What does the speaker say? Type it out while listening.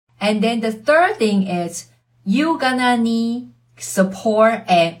And then the third thing is you're gonna need support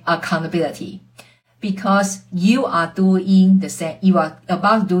and accountability because you are doing the same, you are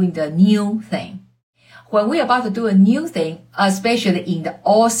about doing the new thing. When we're about to do a new thing, especially in the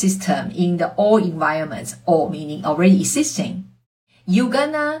old system, in the old environments, or meaning already existing, you're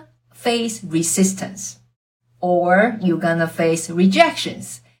gonna face resistance, or you're gonna face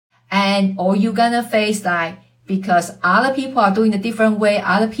rejections, or you're gonna face because other people are doing a different way,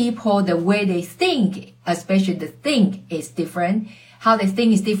 other people, the way they think, especially the think is different. How they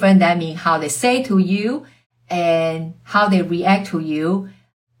think is different. That means how they say to you and how they react to you.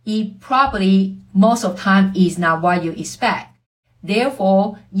 It probably most of the time is not what you expect.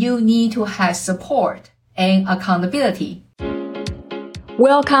 Therefore, you need to have support and accountability.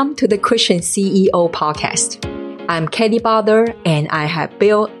 Welcome to the Christian CEO podcast. I'm Katie Butler, and I have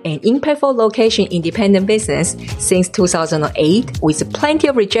built an impactful location-independent business since 2008 with plenty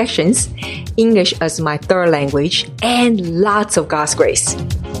of rejections, English as my third language, and lots of God's grace.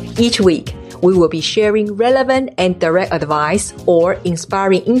 Each week, we will be sharing relevant and direct advice or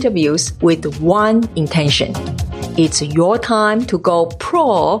inspiring interviews with one intention. It's your time to go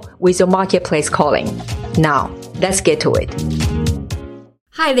pro with your marketplace calling. Now, let's get to it.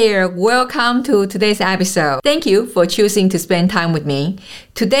 Hi there, welcome to today's episode. Thank you for choosing to spend time with me.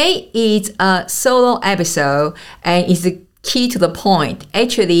 Today is a solo episode and it's key to the point.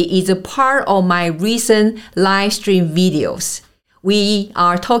 Actually, it's a part of my recent live stream videos. We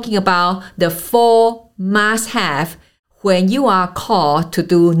are talking about the 4 must-have when you are called to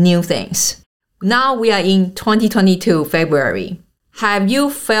do new things. Now we are in 2022 February. Have you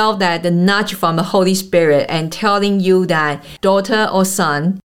felt that the nudge from the Holy Spirit and telling you that, daughter or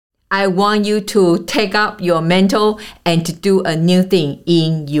son, I want you to take up your mantle and to do a new thing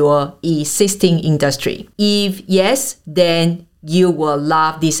in your existing industry? If yes, then you will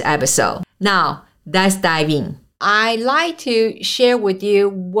love this episode. Now, let's dive in. I like to share with you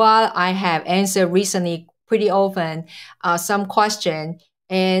what I have answered recently pretty often, some question.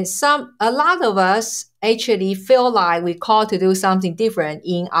 And a lot of us actually feel like we're called to do something different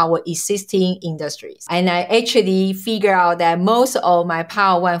in our existing industries. And I actually figure out that most of my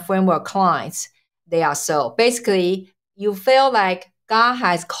Power One Framework clients, they are so. Basically, you feel like God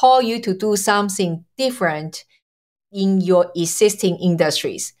has called you to do something different in your existing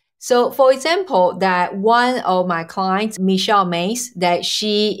industries. So, for example, that one of my clients, Michelle Mays, that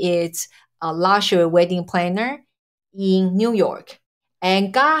she is a luxury wedding planner in New York.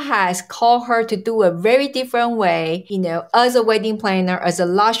 And God has called her to do a very different way, as a wedding planner, as a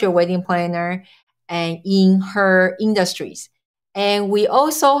luxury wedding planner, and in her industries. And we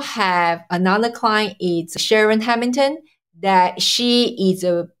also have another client, it's Sharon Hamilton, that she is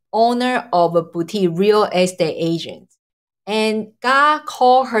a owner of a boutique real estate agent. And God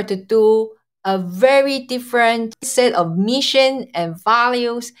called her to do a very different set of mission and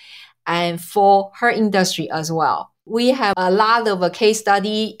values and for her industry as well. We have a lot of a case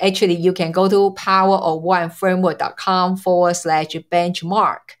study. Actually, you can go to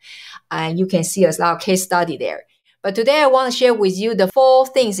powerofoneframework.com/benchmark and you can see a lot of case study there. But today I want to share with you the 4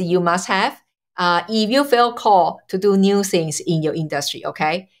 things you must have if you feel called to do new things in your industry,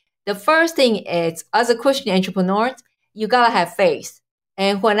 okay? The first thing is, as a Christian entrepreneur, you gotta have faith.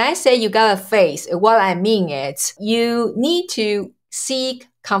 And when I say you gotta faith, what I mean is you need to seek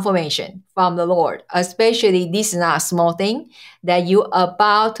confirmation from the Lord, especially this is not a small thing that you're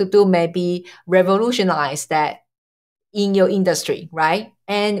about to do, maybe revolutionize that in your industry, right?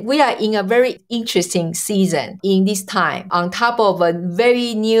 And we are in a very interesting season in this time, on top of a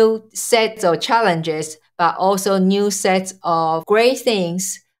very new set of challenges, but also new sets of great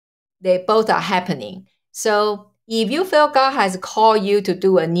things. They both are happening. So if you feel God has called you to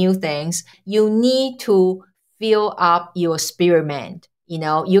do a new things, you need to fill up your spirit man.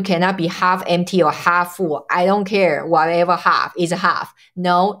 You cannot be half empty or half full. I don't care. Whatever half is half.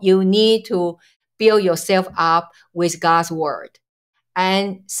 No, you need to fill yourself up with God's word.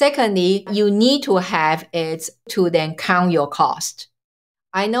 And secondly, you need to have it to then count your cost.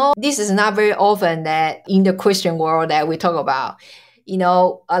 I know this is not very often that in the Christian world that we talk about.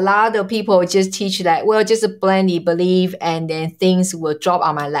 A lot of people just teach that, well, just blindly believe and then things will drop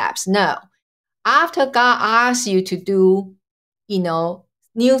on my laps. No. After God asks you to do,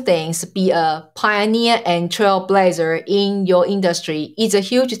 new things, be a pioneer and trailblazer in your industry, it's a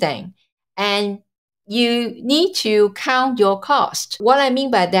huge thing. And you need to count your cost. What I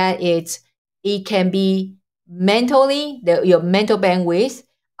mean by that is it can be mentally, your mental bandwidth,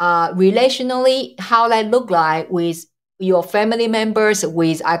 relationally, how that look like with your family members,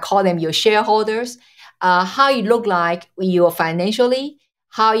 I call them your shareholders, how you look like you financially,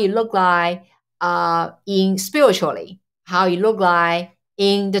 how you look like in spiritually, how you look like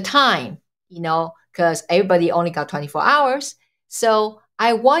in the time, because everybody only got 24 hours. So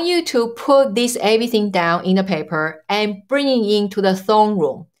I want you to put this everything down in a paper and bring it into the throne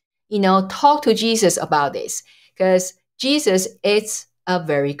room. Talk to Jesus about this, because Jesus is a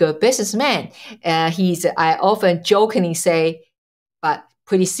very good businessman. I often jokingly say, but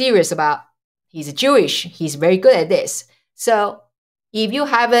pretty serious about, he's Jewish. He's very good at this. So if you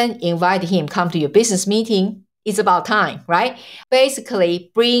haven't invited him come to your business meeting, it's about time, right?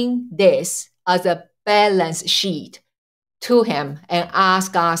 Basically, bring this as a balance sheet to him and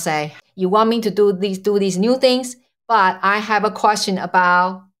ask God, say, you want me to do these new things, but I have a question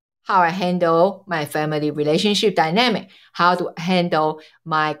about how I handle my family relationship dynamic, how to handle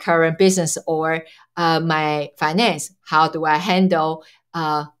my current business or my finance, how do I handle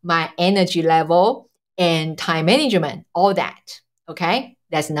my energy level and time management, all that. Okay,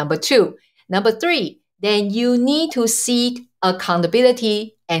 that's number 2. Number 3, then you need to seek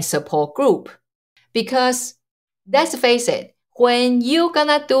accountability and support group, because let's face it, when you're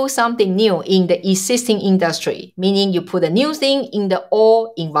gonna do something new in the existing industry, meaning you put a new thing in the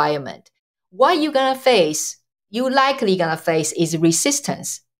old environment, what you likely gonna face is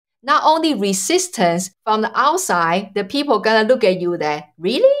resistance. Not only resistance from the outside, the people gonna look at you that,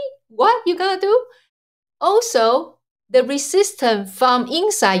 really? What you gonna do? Also, the resistance from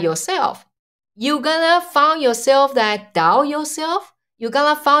inside yourself. You're gonna find yourself that doubt yourself. You're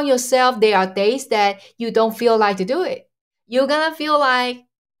gonna find yourself there are days that you don't feel like to do it. You're gonna feel like,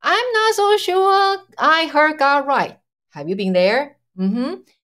 I'm not so sure I heard God right. Have you been there?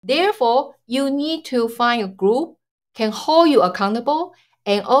 Therefore, you need to find a group can hold you accountable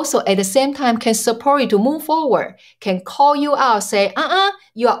and also at the same time can support you to move forward, can call you out, say,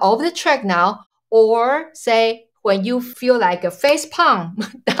 you are off the track now, or say, when you feel like a face palm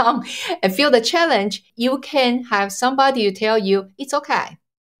down and feel the challenge, you can have somebody to tell you, it's okay.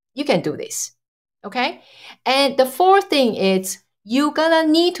 You can do this. Okay? And the 4th thing is you're gonna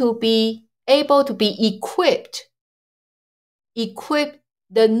need to be able to be equipped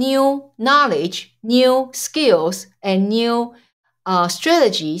the new knowledge, new skills, and new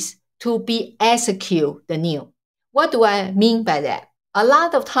strategies to be execute the new. What do I mean by that? A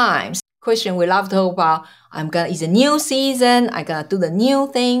lot of times, Christian, we love to talk about, it's a new season, I'm gonna do the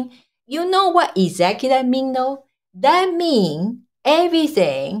new thing. You know what exactly that mean though? That mean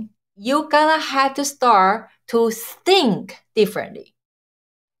everything you're gonna have to start to think differently.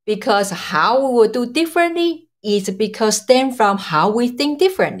 Because how we will do differently is because stem from how we think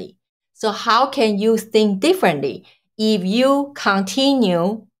differently. So how can you think differently if you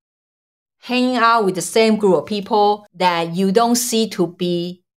continue hanging out with the same group of people that you don't see to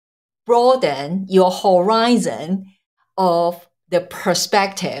be broaden your horizon of the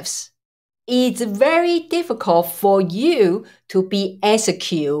perspectives? It's very difficult for you to be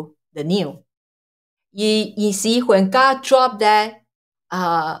execute the new. You see, when God dropped that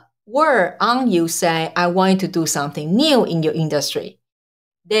word on you, say, I want you to do something new in your industry,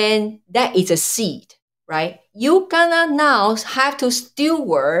 then that is a seed, right? You're gonna now have to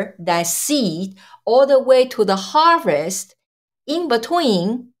steward that seed all the way to the harvest. In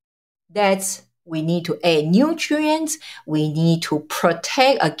between, that's we need to add nutrients, we need to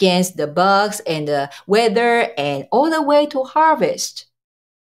protect against the bugs and the weather, and all the way to harvest.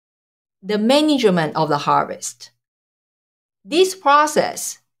 The management of the harvest. This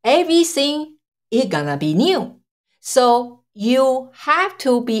process, everything is gonna be new. So you have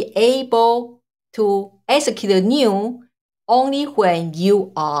to be able to execute the new only when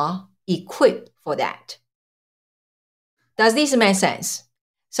you are equipped for that. Does this make sense?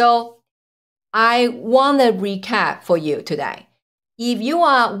 So I want to recap for you today. If you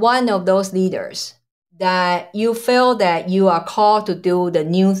are one of those leaders that you feel that you are called to do the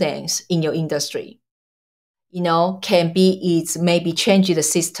new things in your industry, can be it's maybe change the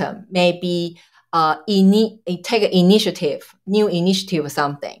system, maybe take an initiative, new initiative or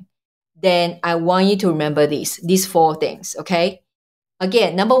something, then I want you to remember these 4 things, okay?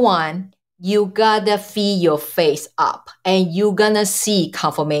 Again, number 1, you gotta feed your face up and you're gonna see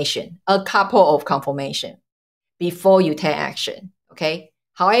confirmation, a couple of confirmation before you take action, okay?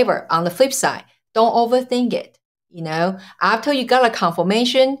 However, on the flip side, don't overthink it. After you got a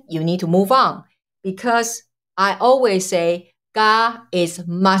confirmation, you need to move on, because I always say God is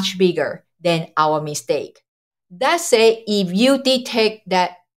much bigger than our mistake. Let's say if you did take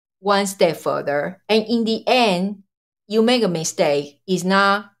that one step further and in the end you make a mistake, it's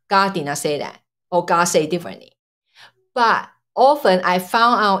not God did not say that or God say differently. But often I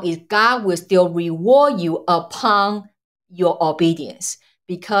found out is God will still reward you upon your obedience.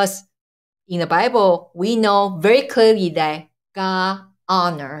 because in the Bible, we know very clearly that God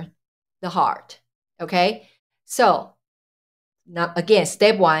honors the heart. Okay? So, now again,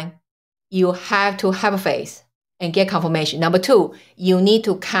 step 1, you have to have faith and get confirmation. Number 2, you need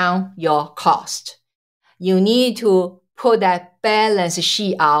to count your cost. You need to put that balance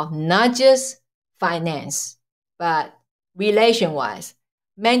sheet out, not just finance, but relation-wise,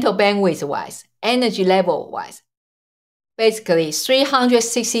 mental bandwidth-wise, energy level-wise. Basically,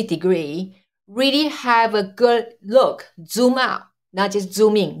 360 degree, really have a good look, zoom out, not just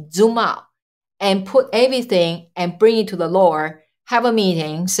zoom in, zoom out, and put everything and bring it to the Lord. Have a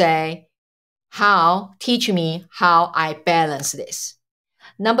meeting, say, teach me how I balance this.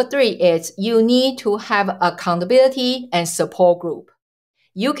 Number 3 is you need to have accountability and support group.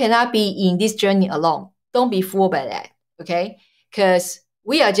 You cannot be in this journey alone. Don't be fooled by that, okay? Because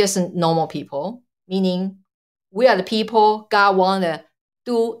we are just normal people, meaning we are the people God wants to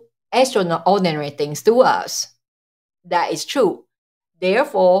do extraordinary things to us. That is true.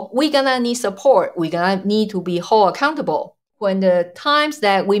 Therefore, we're going to need support. We're going to need to be held accountable. When the times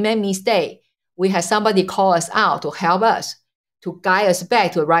that we make mistake, we have somebody call us out to help us, to guide us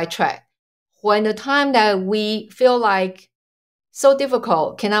back to the right track. When the time that we feel like so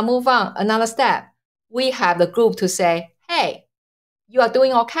difficult, cannot move on another step, we have the group to say, hey, you are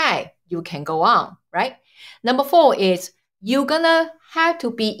doing okay. You can go on, right? Number 4 is you're going to have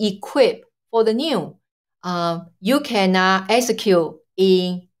to be equipped for the new. You cannot execute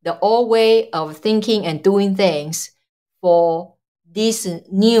in the old way of thinking and doing things for this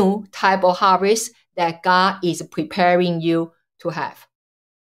new type of harvest that God is preparing you to have.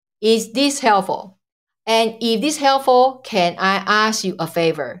 Is this helpful? And if this helpful, can I ask you a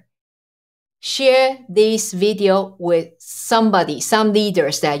favor? Share this video with somebody, some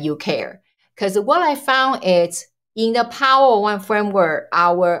leaders that you care. Because what I found is in the Power of One framework,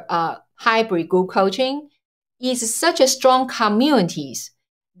 our hybrid group coaching is such a strong communities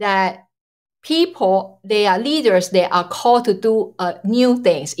that people, they are leaders, they are called to do new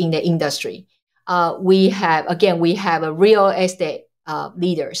things in the industry. We have a real estate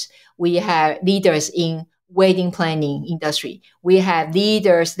leaders. We have leaders in wedding planning industry. We have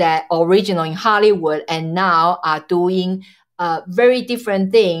leaders that original in Hollywood and now are doing a very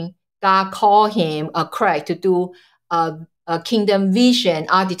different thing. God called him, Craig, to do a kingdom vision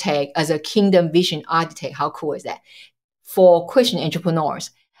architect as a kingdom vision architect. How cool is that? For Christian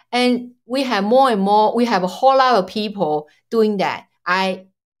entrepreneurs. And we have more and more, we have a whole lot of people doing that. I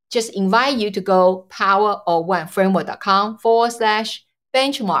just invite you to go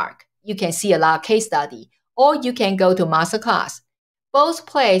powerofoneframework.com/benchmark. You can see a lot of case study, or you can go to masterclass. Both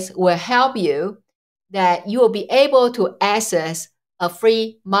places will help you that you will be able to access a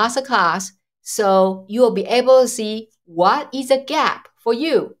free masterclass. So you will be able to see what is the gap for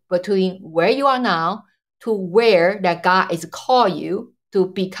you between where you are now to where that God is calling you to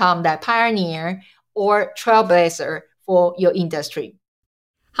become that pioneer or trailblazer for your industry.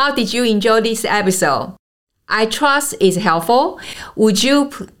 How did you enjoy this episode? I trust it's helpful.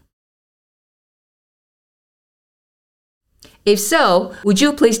 If so, would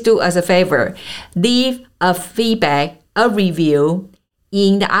you please do us a favor? Leave a feedback, a review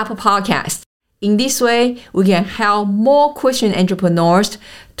in the Apple Podcast. In this way, we can help more Christian entrepreneurs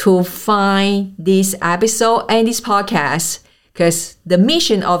to find this episode and this podcast, because the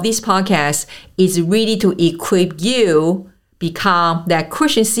mission of this podcast is really to equip you become that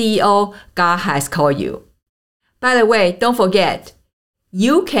Christian CEO God has called you. By the way, don't forget,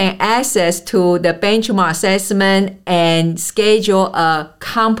 you can access to the benchmark assessment and schedule a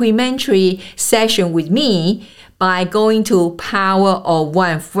complimentary session with me by going to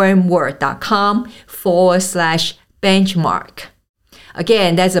powerofoneframework.com/benchmark.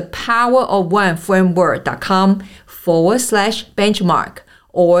 Again, that's a powerofoneframework.com/benchmark,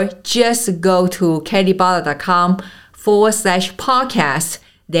 or just go to kellybutler.com/podcast.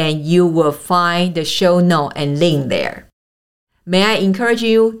 Then you will find the show note and link there. May I encourage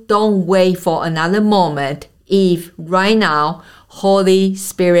you, don't wait for another moment. If right now, Holy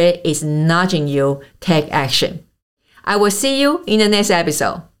Spirit is nudging you, take action. I will see you in the next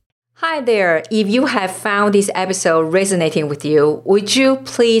episode. Hi there. If you have found this episode resonating with you, would you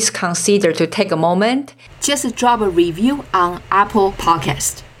please consider to take a moment? Just drop a review on Apple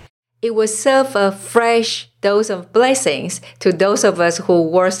Podcast. It will serve a fresh dose of blessings to those of us who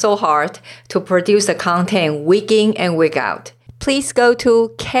work so hard to produce the content week in and week out. Please go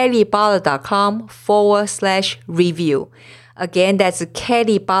to kellybutler.com/review. Again, that's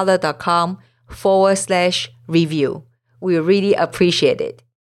kellybutler.com/review. We really appreciate it.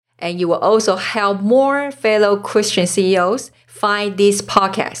 And you will also help more fellow Christian CEOs find this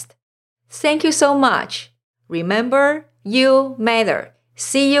podcast. Thank you so much. Remember, you matter.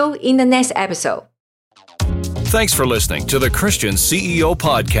 See you in the next episode. Thanks for listening to the Christian CEO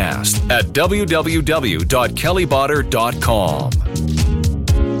Podcast at www.kellybotter.com.